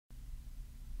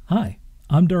Hi,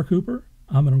 I'm Dirk Hooper.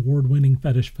 I'm an award-winning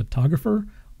fetish photographer,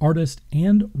 artist,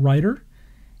 and writer,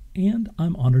 and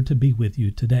I'm honored to be with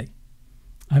you today.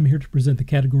 I'm here to present the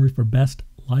category for Best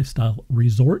Lifestyle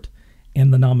Resort,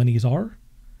 and the nominees are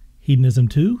Hedonism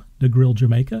 2, The Grill,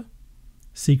 Jamaica;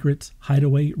 Secrets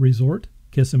Hideaway Resort,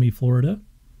 Kissimmee, Florida;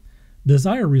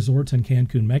 Desire Resorts in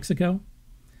Cancun, Mexico;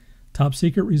 Top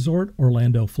Secret Resort,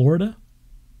 Orlando, Florida;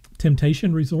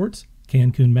 Temptation Resorts,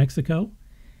 Cancun, Mexico;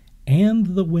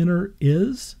 and the winner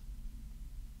is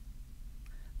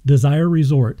Desire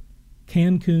Resort,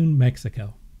 Cancun,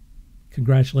 Mexico.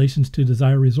 Congratulations to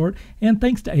Desire Resort, and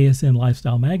thanks to ASN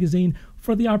Lifestyle Magazine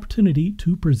for the opportunity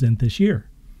to present this year.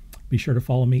 Be sure to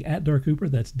follow me at Dirk Hooper,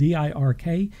 that's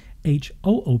DIRKHOOPER,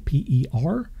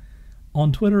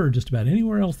 on Twitter or just about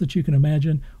anywhere else that you can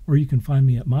imagine, or you can find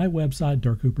me at my website,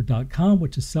 dirkhooper.com,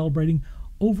 which is celebrating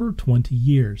over 20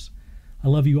 years. I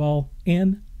love you all,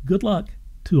 and good luck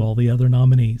to all the other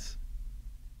nominees.